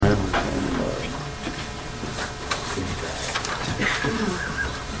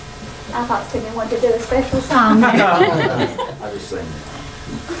I thought Cindy wanted to do a special song. I just sang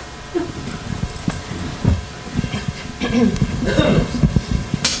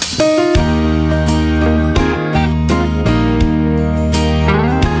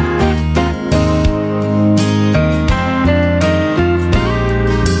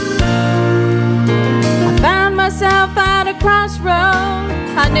I found myself at a crossroad.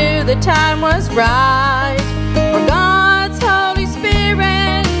 I knew the time was right, for God's Holy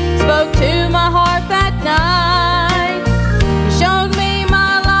Spirit spoke to my heart that night. He showed me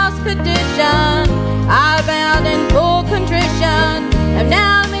my lost condition. I bound in full contrition, and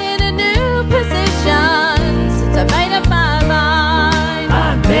now I'm in a new position since I made up my mind.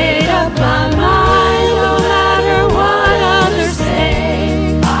 I made up my mind, no matter what others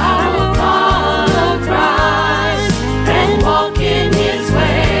say. I will follow Christ and walk in His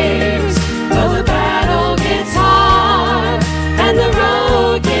ways. Though the battle gets hard and the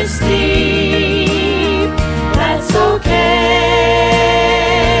road gets steep, that's okay.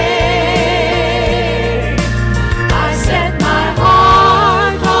 I set my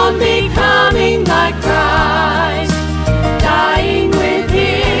heart on becoming like Christ, dying with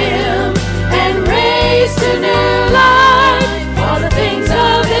Him and raised to new life. All the things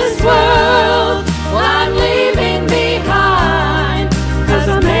of this world, well, I'm leaving behind, 'cause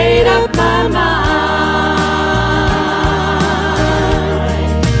I made up my mind.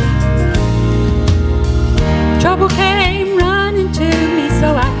 Trouble came running to me,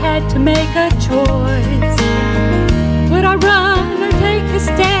 so I had to make a choice. Would I run or take a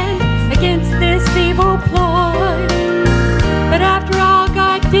stand against this evil ploy? But after all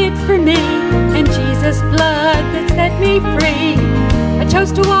God did for me, and Jesus' blood that set me free, I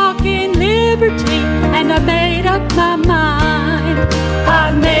chose to walk in liberty, and I made up my mind.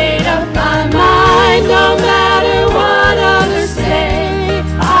 I made up my mind, no matter what others say.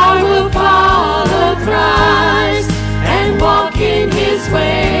 I will follow Christ and walk in His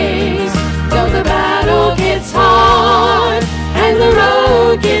ways. Though the battle gets hard and the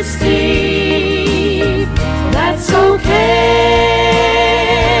road gets steep, that's okay.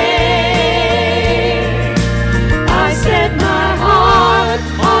 I set my heart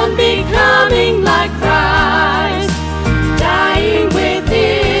on becoming like Christ, dying with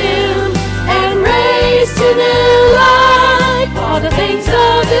Him and raised to new life. All the things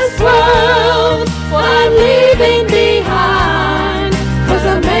of this world, well, I'm leaving behind, 'cause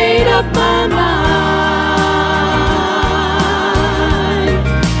I made up my mind.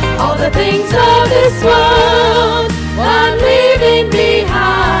 All the things of this world, well, I'm leaving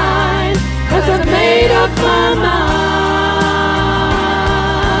behind, 'cause I made up my mind.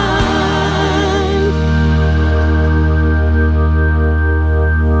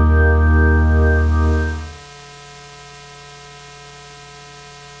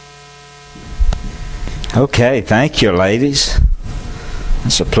 Okay, thank you, ladies.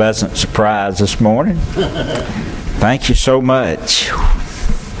 That's a pleasant surprise this morning. Thank you so much.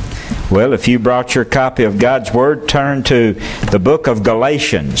 Well, if you brought your copy of God's Word, turn to the book of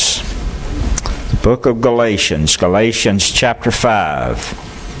Galatians. The book of Galatians, Galatians chapter 5.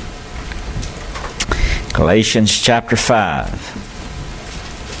 Galatians chapter 5.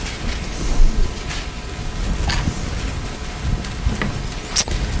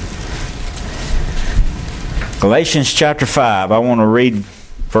 Galatians chapter 5, I want to read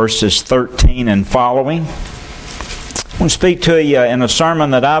verses 13 and following. I want to speak to you in a sermon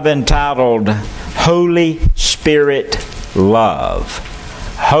that I've entitled, Holy Spirit Love.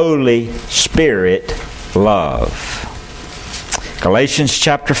 Holy Spirit Love. Galatians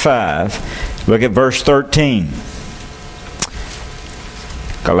chapter 5, look at verse 13.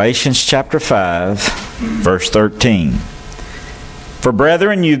 Galatians chapter 5, verse 13. For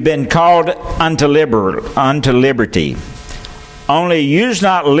brethren, you've been called unto liberty. Only use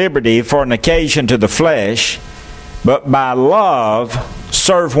not liberty for an occasion to the flesh, but by love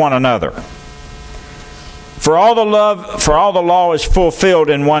serve one another. For all the law is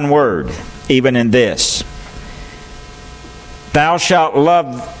fulfilled in one word, even in this: Thou shalt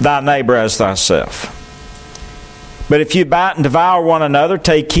love thy neighbor as thyself. But if you bite and devour one another,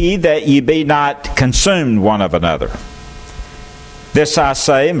 take heed that ye be not consumed one of another. This I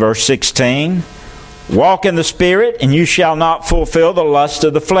say in verse 16, walk in the Spirit, and you shall not fulfill the lust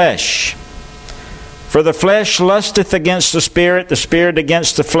of the flesh. For the flesh lusteth against the Spirit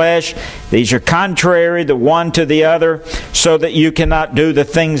against the flesh. These are contrary the one to the other, so that you cannot do the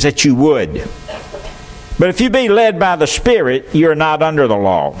things that you would. But if you be led by the Spirit, you are not under the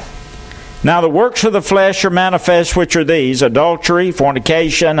law. Now the works of the flesh are manifest, which are these: adultery,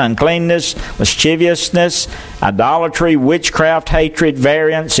 fornication, uncleanness, lasciviousness, idolatry, witchcraft, hatred,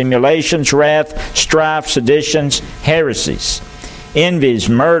 variance, emulations, wrath, strife, seditions, heresies, envies,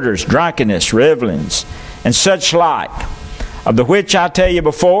 murders, drunkenness, revelings, and such like, of the which I tell you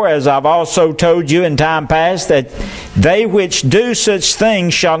before, as I've also told you in time past, that they which do such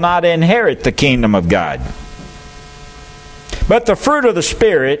things shall not inherit the kingdom of God. But the fruit of the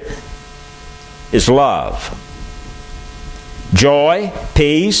Spirit is love, joy,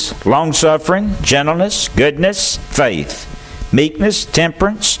 peace, long-suffering, gentleness, goodness, faith, meekness,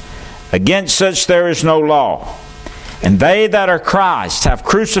 temperance. Against such there is no law. And they that are Christ have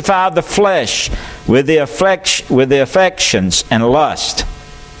crucified the flesh with the affections and lust.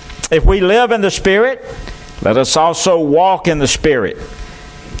 If we live in the Spirit, let us also walk in the Spirit.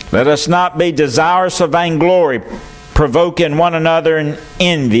 Let us not be desirous of vainglory, provoking one another and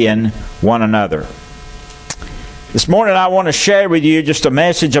envying one another. This morning I want to share with you just a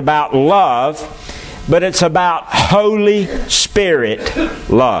message about love, but it's about Holy Spirit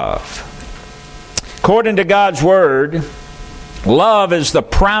love. According to God's Word, love is the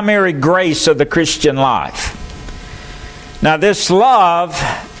primary grace of the Christian life. Now this love,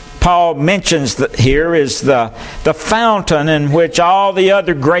 Paul mentions that here, is the fountain in which all the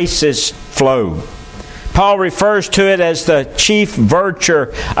other graces flow. Paul refers to it as the chief virtue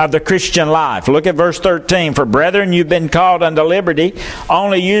of the Christian life. Look at verse 13. For brethren, you've been called unto liberty.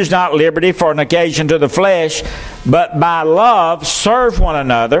 Only use not liberty for an occasion to the flesh, but by love serve one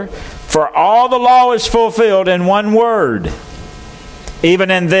another. For all the law is fulfilled in one word, even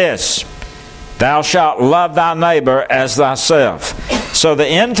in this: thou shalt love thy neighbor as thyself. So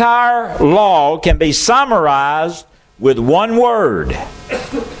the entire law can be summarized with one word: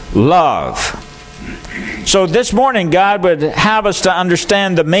 love. So this morning, God would have us to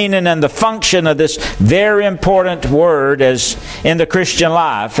understand the meaning and the function of this very important word as in the Christian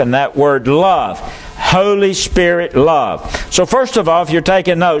life, and that word love. Holy Spirit love. So first of all, if you're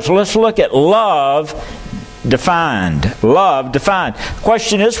taking notes, let's look at love defined. Love defined. The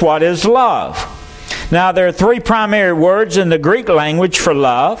question is, what is love? Now, there are three primary words in the Greek language for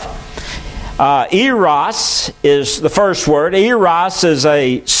love. Eros is the first word. Eros is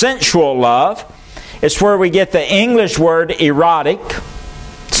a sensual love. It's where we get the English word erotic.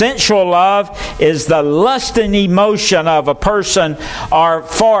 Sensual love is the lusting emotion of a person or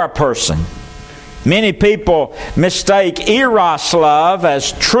for a person. Many people mistake eros love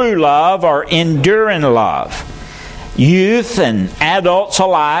as true love or enduring love. Youth and adults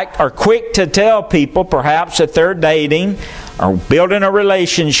alike are quick to tell people, perhaps that they're dating or building a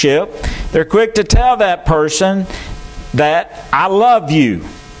relationship, they're quick to tell that person that I love you.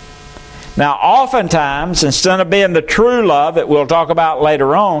 Now, oftentimes, instead of being the true love that we'll talk about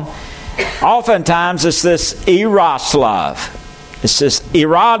later on, oftentimes it's this eros love. It's this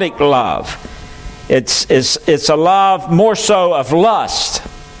erotic love. It's a love more so of lust.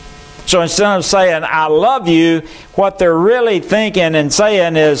 So instead of saying, I love you, what they're really thinking and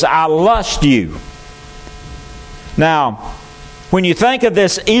saying is, I lust you. Now, when you think of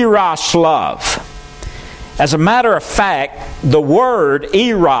this eros love, as a matter of fact, the word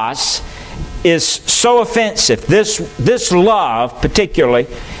eros is so offensive. This love, particularly,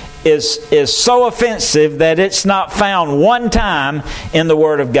 is so offensive that it's not found one time in the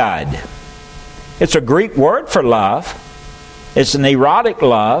Word of God. It's a Greek word for love. It's an erotic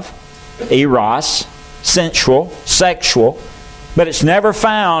love, eros, sensual, sexual, but it's never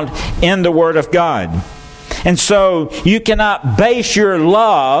found in the Word of God. And so you cannot base your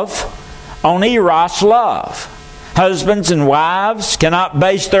love on eros love. Husbands and wives cannot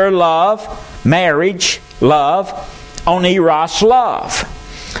base their love, marriage, love, on eros love.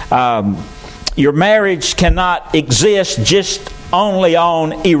 Your marriage cannot exist just only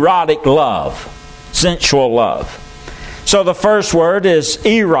on erotic love, sensual love. So the first word is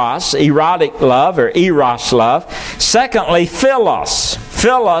eros, erotic love or eros love. Secondly, philos.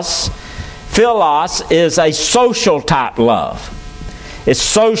 Philos is a social type love. It's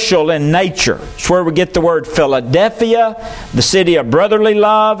social in nature. It's where we get the word Philadelphia, the city of brotherly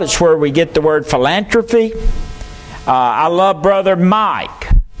love. It's where we get the word philanthropy. I love Brother Mike.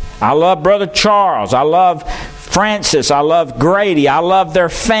 I love Brother Charles. I love Francis. I love Grady. I love their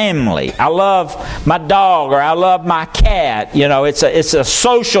family. I love my dog, or I love my cat. You know, it's a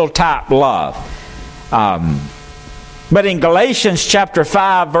social type love. But in Galatians chapter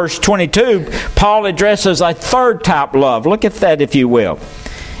 5, verse 22, Paul addresses a third type love. Look at that, if you will.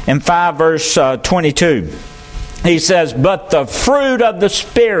 In 5 verse 22, he says, but the fruit of the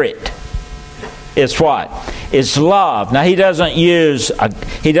Spirit is what? is love. Now he doesn't use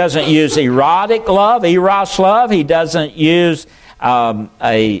erotic love, eros love. He doesn't use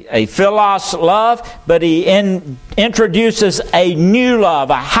a philos love, but he introduces a new love,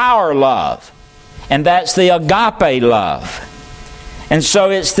 a higher love, and that's the agape love. And so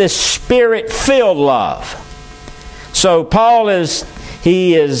it's this Spirit-filled love. So Paul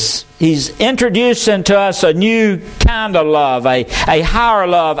he's introducing to us a new kind of love, a higher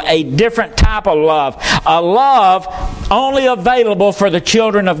love, a different type of love, a love only available for the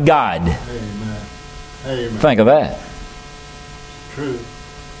children of God. Amen. Amen. Think of that. True.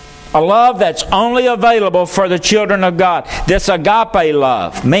 A love that's only available for the children of God. This agape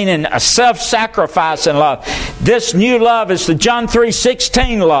love, meaning a self-sacrificing love. This new love is the John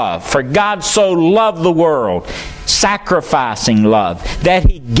 3:16 love. For God so loved the world, sacrificing love,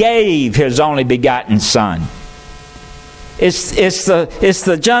 that He gave His only begotten Son. It's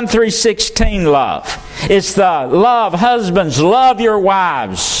the John 3:16 love. It's the love, husbands, love your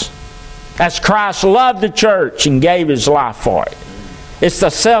wives, as Christ loved the church and gave His life for it. It's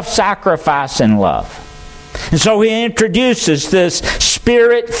the self-sacrificing love. And so he introduces this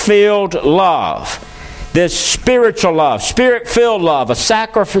Spirit-filled love, this spiritual love, Spirit-filled love, a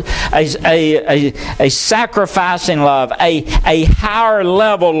sacrificing love, a higher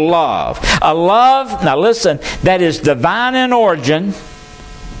level love. A love, now listen, that is divine in origin,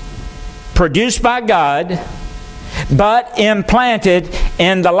 produced by God, but implanted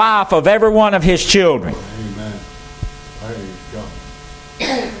in the life of every one of His children. Amen. Praise God.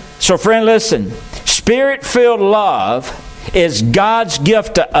 So friend, listen. Spirit-filled love is God's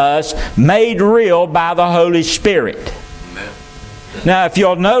gift to us, made real by the Holy Spirit. Amen. Now, if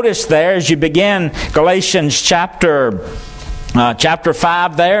you'll notice there, as you begin Galatians chapter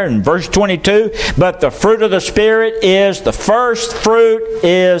 5 there in verse 22, but the fruit of the Spirit is, the first fruit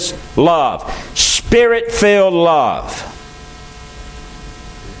is love. Spirit-filled love.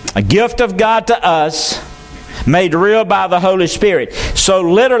 A gift of God to us, made real by the Holy Spirit. So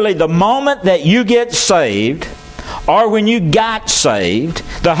literally the moment that you get saved, or when you got saved,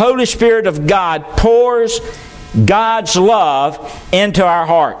 the Holy Spirit of God pours God's love into our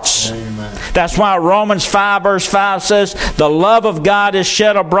hearts. Amen. That's why Romans 5 verse 5 says, the love of God is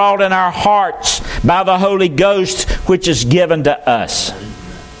shed abroad in our hearts by the Holy Ghost, which is given to us.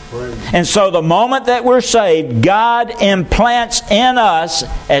 And so the moment that we're saved, God implants in us,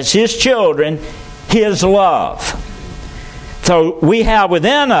 as His children, His love. So we have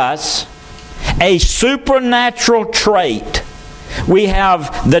within us a supernatural trait. We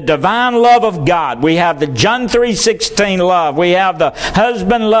have the divine love of God. We have the John 3:16 love. We have the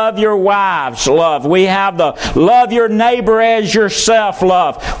husband love your wives love. We have the love your neighbor as yourself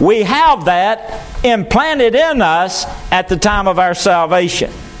love. We have that implanted in us at the time of our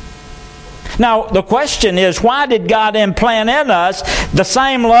salvation. Now the question is, why did God implant in us the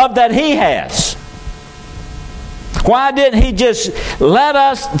same love that He has? Why didn't He just let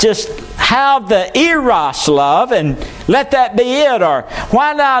us just have the eros love and let that be it? Or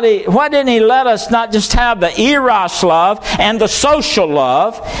why didn't He let us not just have the eros love and the social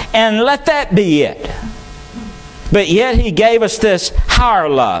love and let that be it? But yet He gave us this higher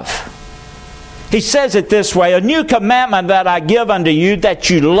love. He says it this way, a new commandment that I give unto you,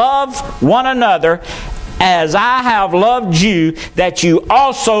 that you love one another as I have loved you, that you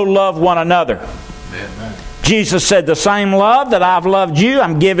also love one another. Amen. Jesus said, the same love that I've loved you,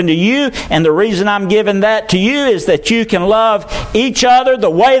 I'm giving to you. And the reason I'm giving that to you is that you can love each other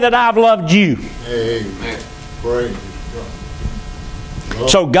the way that I've loved you. Amen. Praise God.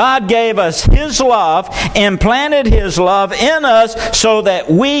 So God gave us His love, implanted His love in us so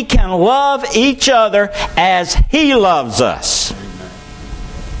that we can love each other as He loves us. Amen.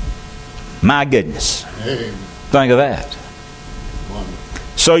 My goodness. Amen. Think of that. Wonderful.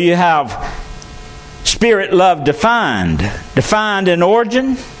 So you have Spirit love defined in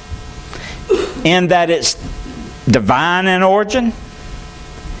origin, in that it's divine in origin,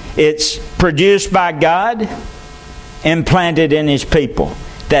 it's produced by God, implanted in His people,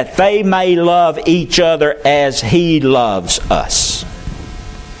 that they may love each other as He loves us.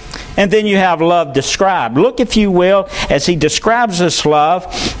 And then you have love described. Look, if you will, as he describes this love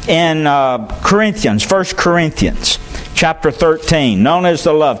in Corinthians, 1 Corinthians chapter 13, known as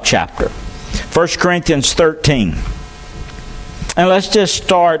the love chapter. 1 Corinthians 13. And let's just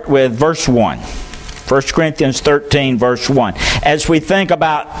start with verse 1. 1 Corinthians 13, verse 1. As we think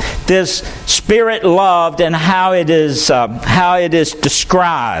about this Spirit loved and how it is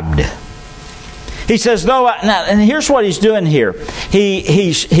described. He says, now, and here's what he's doing here.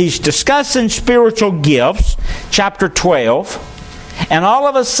 He's discussing spiritual gifts, chapter 12, and all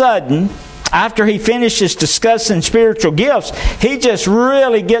of a sudden, after he finishes discussing spiritual gifts, he just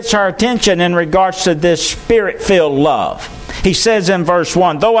really gets our attention in regards to this Spirit-filled love. He says in verse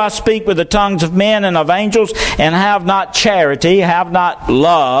 1, though I speak with the tongues of men and of angels and have not charity, have not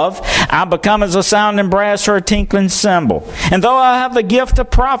love, I become as a sounding brass or a tinkling cymbal. And though I have the gift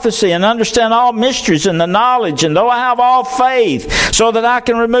of prophecy and understand all mysteries and the knowledge, and though I have all faith so that I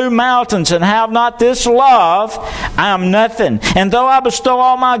can remove mountains and have not this love, I am nothing. And though I bestow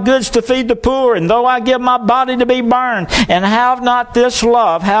all my goods to feed the poor, and though I give my body to be burned, and have not this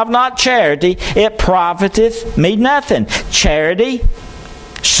love, have not charity, it profiteth me nothing. Charity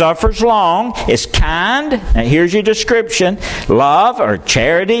suffers long, is kind. Now here's your description. Love or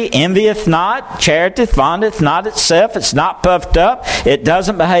charity envieth not, charity vaunteth not itself, it's not puffed up, it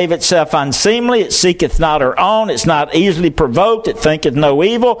doesn't behave itself unseemly, it seeketh not her own, it's not easily provoked, it thinketh no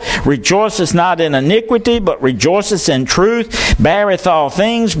evil, rejoiceth not in iniquity, but rejoiceth in truth, beareth all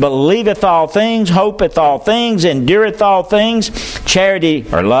things, believeth all things, hopeth all things, endureth all things. Charity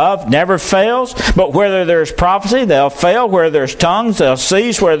or love never fails, but whether there's prophecy, they'll fail. Where there's tongues, they'll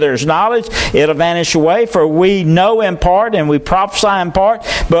cease. Where there's knowledge, it'll vanish away. For we know in part and we prophesy in part.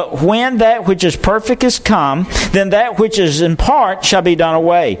 But when that which is perfect is come, then that which is in part shall be done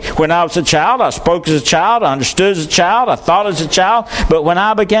away. When I was a child, I spoke as a child, I understood as a child, I thought as a child. But when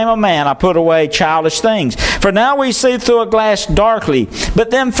I became a man, I put away childish things. For now we see through a glass darkly,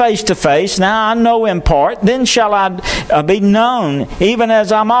 but then face to face. Now I know in part, then shall I be known, even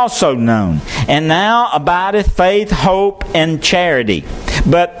as I'm also known. And now abideth faith, hope, and charity.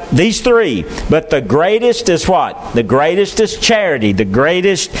 But these three, but the greatest is what? The greatest is charity. The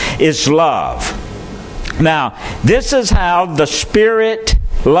greatest is love. Now, this is how the Spirit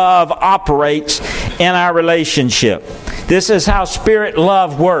love operates in our relationship. This is how Spirit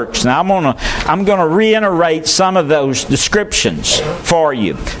love works. Now, I'm going to reiterate some of those descriptions for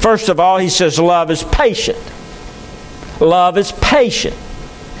you. First of all, he says love is patient. Love is patient.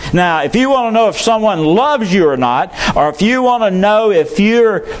 Now, if you want to know if someone loves you or not, or if you want to know if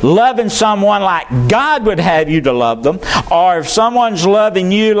you're loving someone like God would have you to love them, or if someone's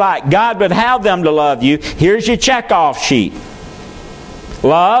loving you like God would have them to love you, here's your checkoff sheet.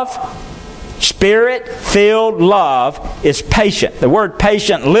 Love, Spirit-filled love is patient. The word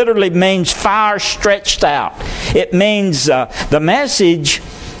patient literally means fire stretched out. It means the Message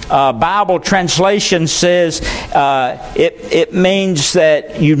Bible translation says it means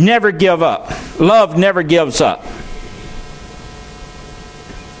that you never give up. Love never gives up.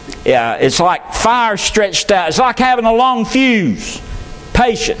 Yeah, it's like fire stretched out. It's like having a long fuse.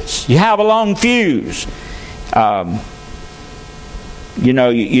 Patience. You have a long fuse. You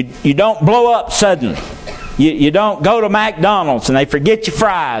don't blow up suddenly. You don't go to McDonald's and they forget your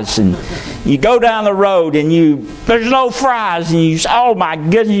fries, and you go down the road and there's no fries, and you, oh my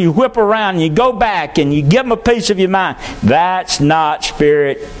goodness, you whip around and you go back and you give them a piece of your mind. That's not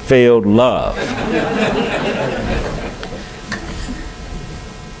Spirit-filled love.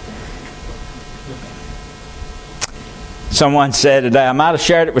 Someone said today, I might have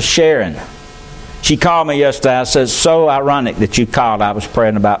shared it with Sharon. She called me yesterday. I said, so ironic that you called. I was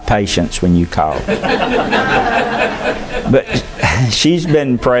praying about patience when you called. But she's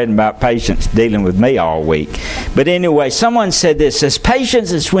been praying about patience dealing with me all week. But anyway, someone said this. It says,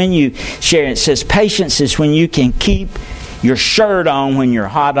 patience is when you, Sharon, it says, patience is when you can keep your shirt on when you're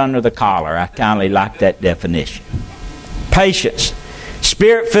hot under the collar. I kind of like that definition. Patience.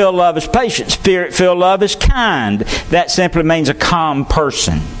 Spirit-filled love is patient. Spirit-filled love is kind. That simply means a calm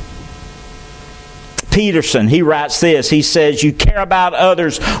person. Peterson, he writes this. He says, you care about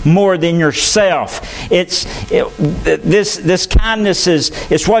others more than yourself. This kindness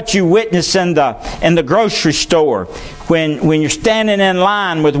is what you witness in the grocery store when you're standing in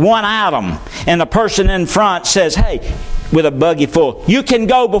line with one item and the person in front says, hey, with a buggy full, you can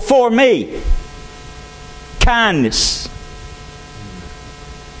go before me. Kindness.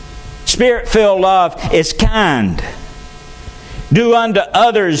 Spirit-filled love is kind. Do unto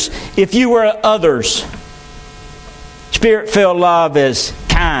others if you were others. Spirit-filled love is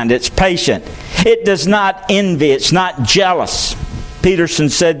kind. It's patient. It does not envy. It's not jealous. Peterson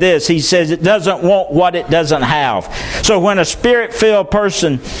said this. He says it doesn't want what it doesn't have. So when a Spirit-filled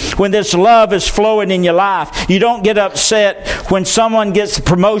person, when this love is flowing in your life, you don't get upset when someone gets the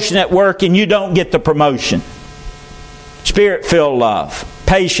promotion at work and you don't get the promotion. Spirit-filled love.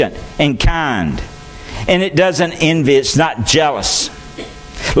 Patient and kind. And it doesn't envy. It's not jealous.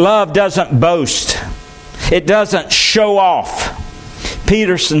 Love doesn't boast. It doesn't show off.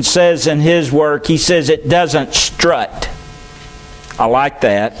 Peterson says in his work, he says it doesn't strut. I like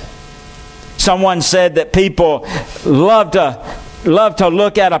that. Someone said that people love to love to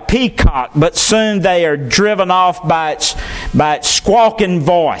look at a peacock, but soon they are driven off by its squawking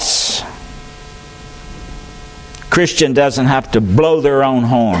voice. Christian doesn't have to blow their own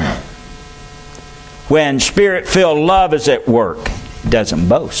horn. When Spirit-filled love is at work, it doesn't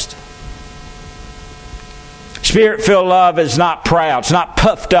boast. Spirit-filled love is not proud. It's not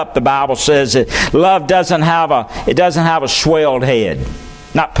puffed up, the Bible says. Love doesn't have a swelled head.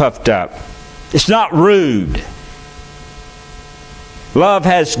 Not puffed up. It's not rude. Love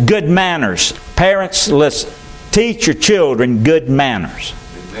has good manners. Parents, listen. Teach your children good manners.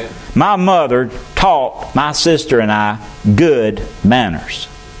 Amen. My mother taught my sister and I good manners.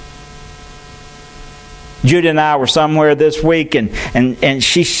 Judy and I were somewhere this week, and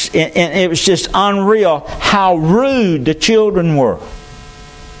it was just unreal how rude the children were.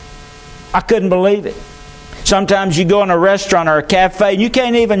 I couldn't believe it. Sometimes you go in a restaurant or a cafe and you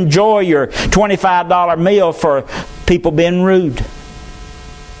can't even enjoy your $25 meal for people being rude.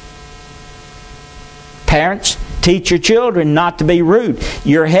 Parents, teach your children not to be rude.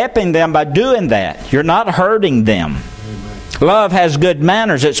 You're helping them by doing that. You're not hurting them. Love has good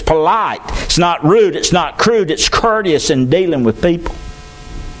manners. It's polite. It's not rude. It's not crude. It's courteous in dealing with people.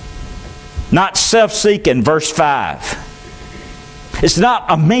 Not self-seeking, verse 5. It's not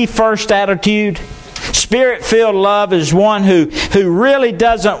a me-first attitude. Spirit-filled love is one who really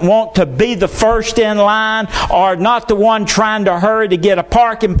doesn't want to be the first in line, or not the one trying to hurry to get a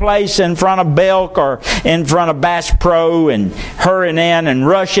parking place in front of Belk or in front of Bass Pro and hurrying in and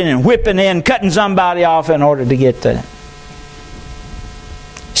rushing and whipping in, cutting somebody off in order to get that.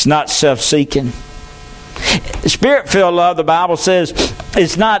 It's not self-seeking. Spirit-filled love, the Bible says,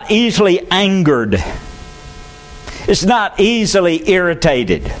 is not easily angered. It's not easily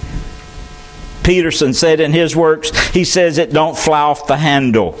irritated. Peterson said in his works, he says it don't fly off the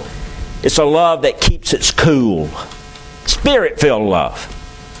handle. It's a love that keeps its cool. Spirit-filled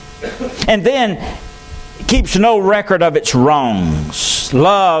love. And then it keeps no record of its wrongs.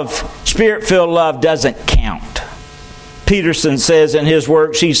 Love, Spirit-filled love doesn't count. Peterson says in his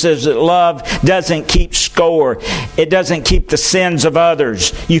works, he says that love doesn't keep score. It doesn't keep the sins of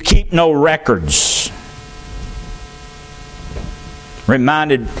others. You keep no records.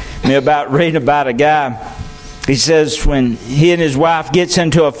 Reminded me about reading about a guy. He says when he and his wife gets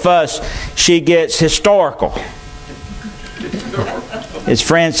into a fuss, she gets historical. His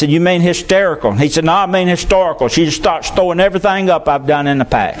friend said, "You mean hysterical?" He said, "No, I mean historical. She just starts throwing everything up I've done in the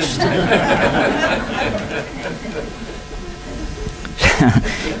past."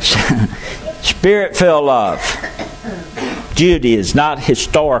 Spirit-filled love. Judy is not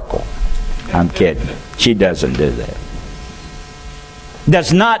historical. I'm kidding. She doesn't do that.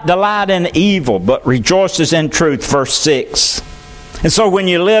 Does not delight in evil, but rejoices in truth. Verse 6. And so when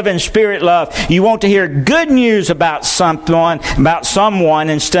you live in spirit love, you want to hear good news about someone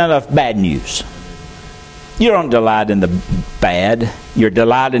instead of bad news. You don't delight in the bad. You're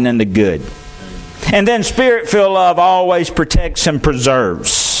delighting in the good. And then Spirit-filled love always protects and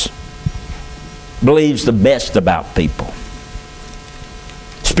preserves. Believes the best about people.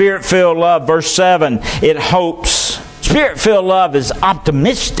 Spirit-filled love, verse 7, it hopes. Spirit-filled love is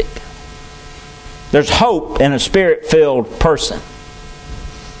optimistic. There's hope in a Spirit-filled person.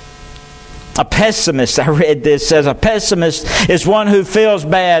 A pessimist, I read this, says a pessimist is one who feels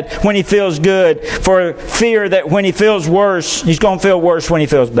bad when he feels good, for fear that when he feels worse, he's going to feel worse when he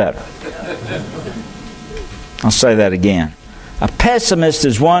feels better. I'll say that again. A pessimist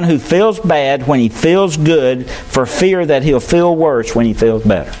is one who feels bad when he feels good, for fear that he'll feel worse when he feels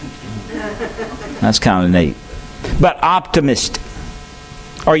better. That's kind of neat. But optimistic.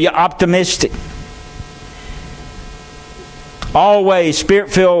 Are you optimistic? Always,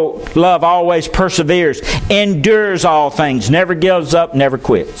 Spirit-filled love always perseveres, endures all things, never gives up, never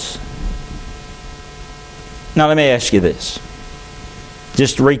quits. Now let me ask you this.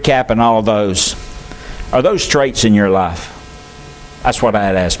 Just recapping all of those. Are those traits in your life? That's what I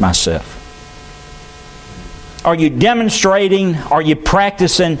had asked myself. Are you demonstrating, are you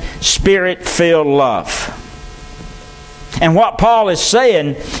practicing Spirit-filled love? And what Paul is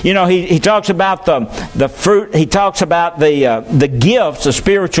saying, you know, he talks about the fruit, he talks about the gifts, the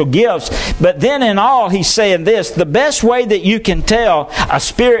spiritual gifts, but then in all he's saying this: the best way that you can tell a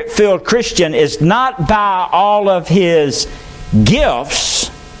Spirit-filled Christian is not by all of his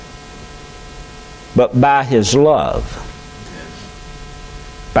gifts, but by his love.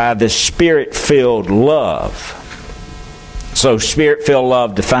 By the Spirit-filled love. So Spirit-filled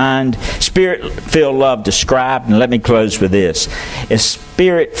love defined, Spirit-filled love described, and let me close with this. Is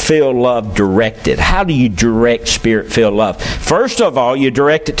Spirit-filled love directed? How do you direct Spirit-filled love? First of all, you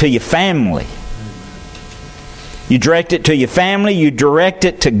direct it to your family. You direct it to your family, you direct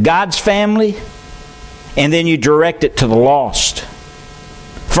it to God's family, and then you direct it to the lost.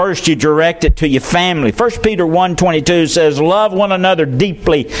 First, you direct it to your family. 1 Peter 1:22 says, love one another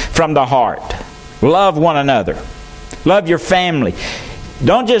deeply from the heart. Love one another. Love your family.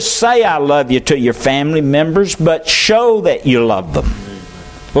 Don't just say I love you to your family members, but show that you love them.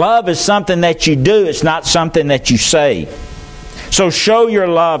 Love is something that you do. It's not something that you say. So show your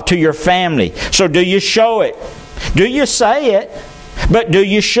love to your family. So do you show it? Do you say it? But do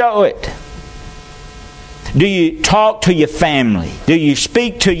you show it? Do you talk to your family? Do you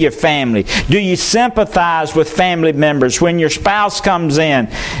speak to your family? Do you sympathize with family members? When your spouse comes in,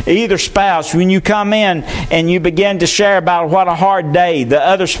 either spouse, when you come in and you begin to share about what a hard day, the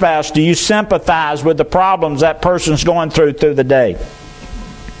other spouse, do you sympathize with the problems that person's going through the day?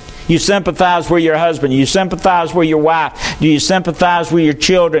 You sympathize with your husband. You sympathize with your wife. Do you sympathize with your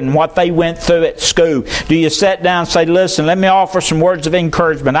children, what they went through at school? Do you sit down and say, listen, let me offer some words of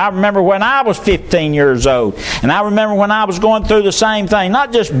encouragement. I remember when I was 15 years old, and I remember when I was going through the same thing.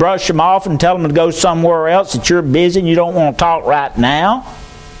 Not just brush them off and tell them to go somewhere else, that you're busy and you don't want to talk right now.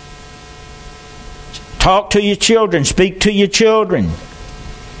 Talk to your children. Speak to your children.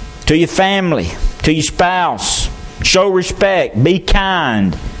 To your family. To your spouse. Show respect. Be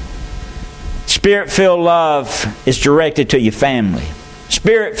kind. Spirit-filled love is directed to your family.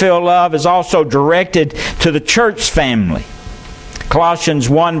 Spirit-filled love is also directed to the church family. Colossians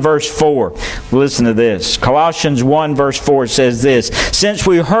 1 verse 4. Listen to this. Colossians 1 verse 4 says this. Since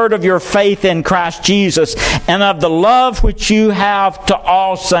we heard of your faith in Christ Jesus and of the love which you have to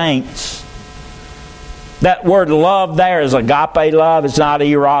all saints. That word love there is agape love. It's not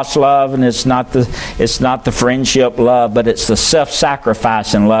eros love, and it's not the friendship love, but it's the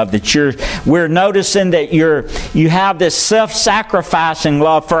self-sacrificing love that we're noticing that you have this self-sacrificing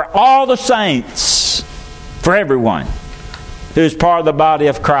love for all the saints, for everyone who's part of the body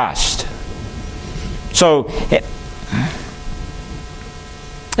of Christ. So,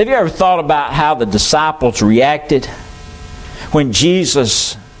 have you ever thought about how the disciples reacted when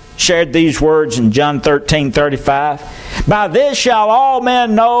Jesus shared these words in John 13:35? By this shall all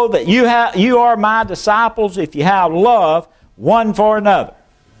men know that you are my disciples if you have love one for another.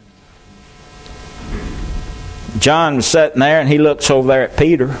 John was sitting there and he looks over there at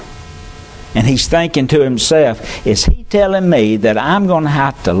Peter and he's thinking to himself, is he telling me that I'm going to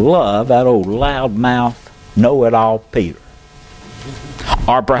have to love that old loudmouth, know-it-all Peter?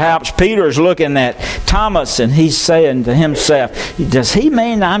 Or perhaps Peter's looking at Thomas and he's saying to himself, does he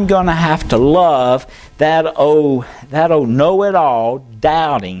mean I'm going to have to love that old know-it-all,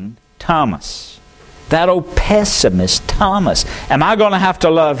 doubting Thomas? That old pessimist Thomas. Am I going to have to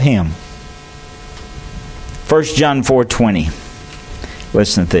love him? 1 John 4:20.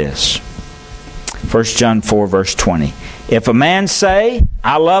 Listen to this. 1 John 4 verse 20. If a man say,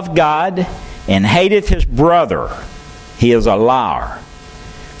 I love God, and hateth his brother, he is a liar.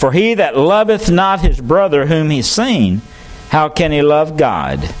 For he that loveth not his brother whom he's seen, how can he love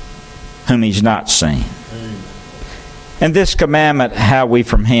God whom he's not seen? Amen. And this commandment have we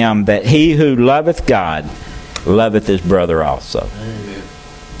from him, that he who loveth God loveth his brother also. Amen.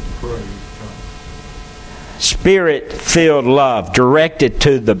 Spirit-filled love directed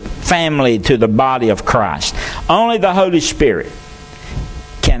to the family, to the body of Christ. Only the Holy Spirit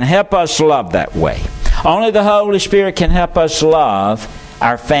can help us love that way. Only the Holy Spirit can help us love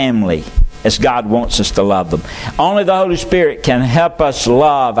our family as God wants us to love them. Only the Holy Spirit can help us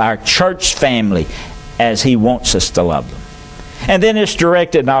love our church family as He wants us to love them. And then it's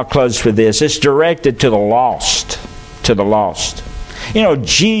directed, and I'll close with this, it's directed to the lost. To the lost. You know,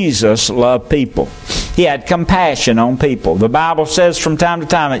 Jesus loved people. He had compassion on people. The Bible says from time to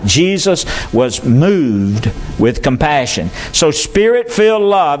time that Jesus was moved with compassion. So Spirit-filled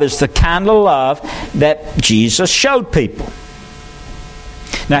love is the kind of love that Jesus showed people.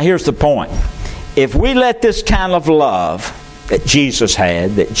 Now here's the point. If we let this kind of love that Jesus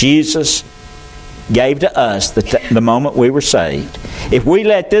had, that Jesus gave to us the moment we were saved, if we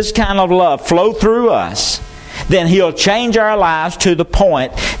let this kind of love flow through us, then He'll change our lives to the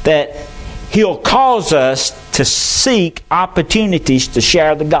point that He'll cause us to seek opportunities to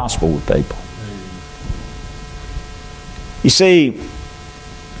share the gospel with people. You see,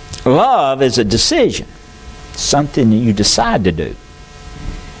 love is a decision. Something that you decide to do.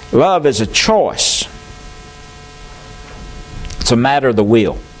 Love is a choice. It's a matter of the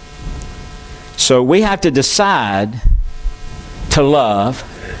will. So we have to decide to love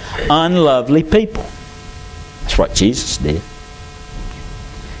unlovely people. That's what Jesus did.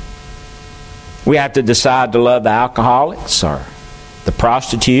 We have to decide to love the alcoholics or the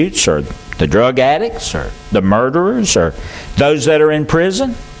prostitutes or the drug addicts or the murderers or those that are in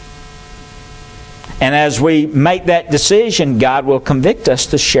prison. And as we make that decision, God will convict us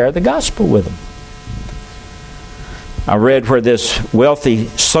to share the gospel with them. I read where this wealthy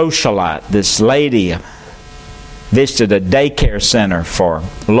socialite, this lady, visited a daycare center for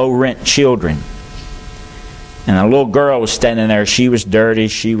low-rent children. And a little girl was standing there. She was dirty,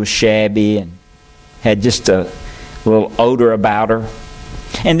 she was shabby, and had just a little odor about her.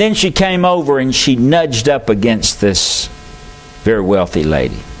 And then she came over and she nudged up against this very wealthy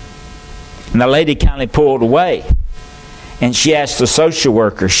lady. And the lady kindly pulled away. And she asked the social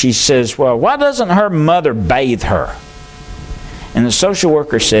worker, she says, well, why doesn't her mother bathe her? And the social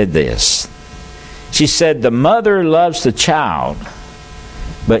worker said this. She said, the mother loves the child,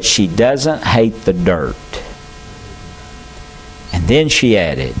 but she doesn't hate the dirt. And then she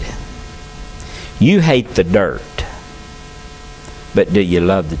added, you hate the dirt, but do you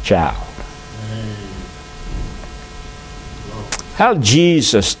love the child? How did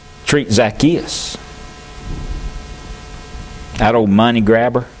Jesus treat Zacchaeus? That old money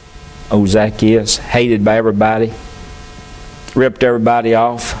grabber, old Zacchaeus, hated by everybody, ripped everybody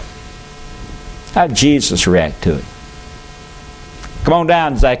off. How did Jesus react to it? Come on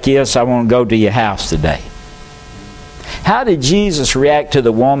down, Zacchaeus, I want to go to your house today. How did Jesus react to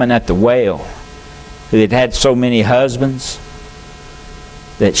the woman at the well who had had so many husbands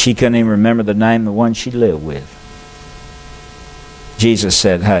that she couldn't even remember the name of the one she lived with? Jesus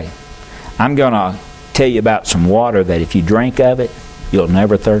said, hey, I'm going to tell you about some water that if you drink of it, you'll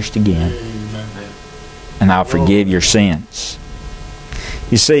never thirst again. And I'll forgive your sins.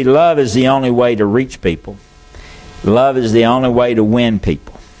 You see, love is the only way to reach people. Love is the only way to win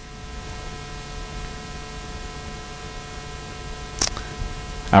people.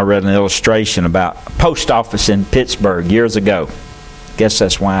 I read an illustration about a post office in Pittsburgh years ago. Guess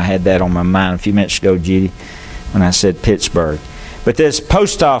that's why I had that on my mind a few minutes ago, Judy, when I said Pittsburgh. But this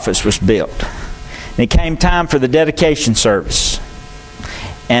post office was built. And it came time for the dedication service.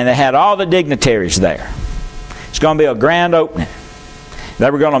 And they had all the dignitaries there. It's going to be a grand opening. They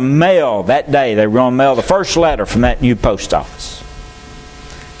were going to mail that day. They were going to mail the first letter from that new post office.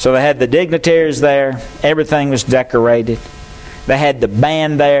 So they had the dignitaries there. Everything was decorated. They had the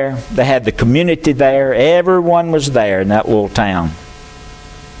band there. They had the community there. Everyone was there in that little town.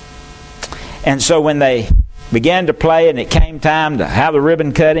 And so when they began to play and it came time to have the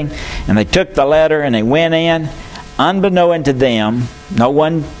ribbon cutting, and they took the letter and they went in, unbeknown to them, no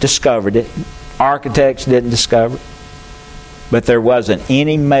one discovered it. Architects didn't discover it. But there wasn't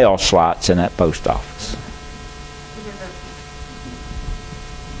any mail slots in that post office.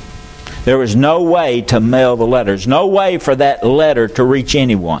 There was no way to mail the letters. No way for that letter to reach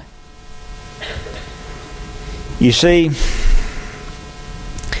anyone. You see,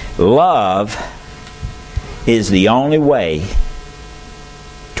 love is the only way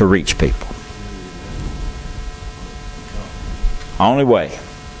to reach people. Only way.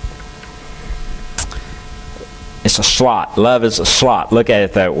 It's a slot. Love is a slot. Look at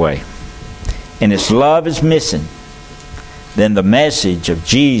it that way. And if love is missing, then the message of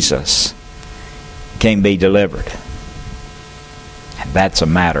Jesus can be delivered. And that's a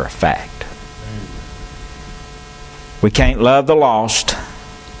matter of fact. We can't love the lost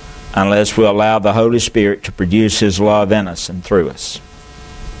unless we allow the Holy Spirit to produce His love in us and through us.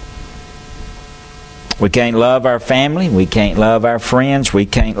 We can't love our family. We can't love our friends. We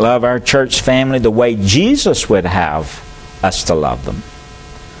can't love our church family the way Jesus would have us to love them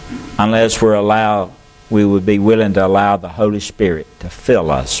unless we would be willing to allow the Holy Spirit to fill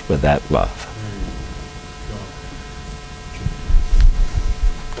us with that love.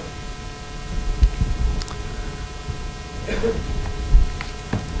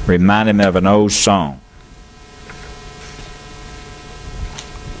 Reminded me of an old song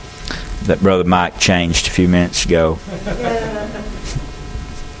that Brother Mike changed a few minutes ago.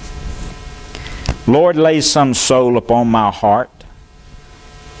 Lord, lay some soul upon my heart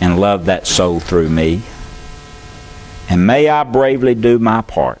and love that soul through me. And may I bravely do my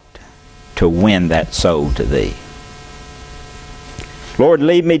part to win that soul to Thee. Lord,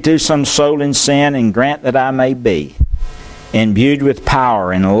 lead me to some soul in sin and grant that I may be imbued with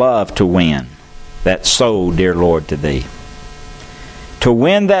power and love to win that soul, dear Lord, to Thee. To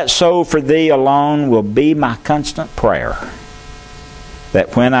win that soul for Thee alone will be my constant prayer,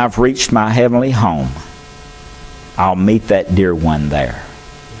 that when I've reached my heavenly home, I'll meet that dear one there.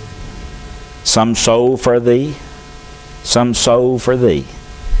 Some soul for Thee, some soul for Thee.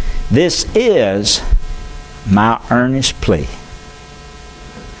 This is my earnest plea.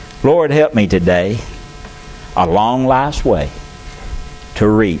 Lord, help me today along life's way to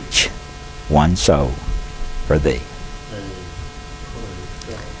reach one soul for Thee.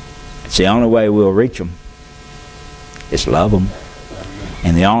 It's the only way we'll reach them is love them.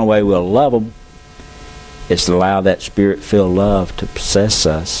 And the only way we'll love them is to allow that Spirit-filled love to possess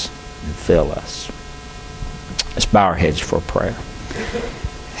us and fill us. Let's bow our heads for a prayer.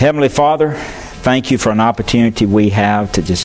 Heavenly Father, thank You for an opportunity we have to just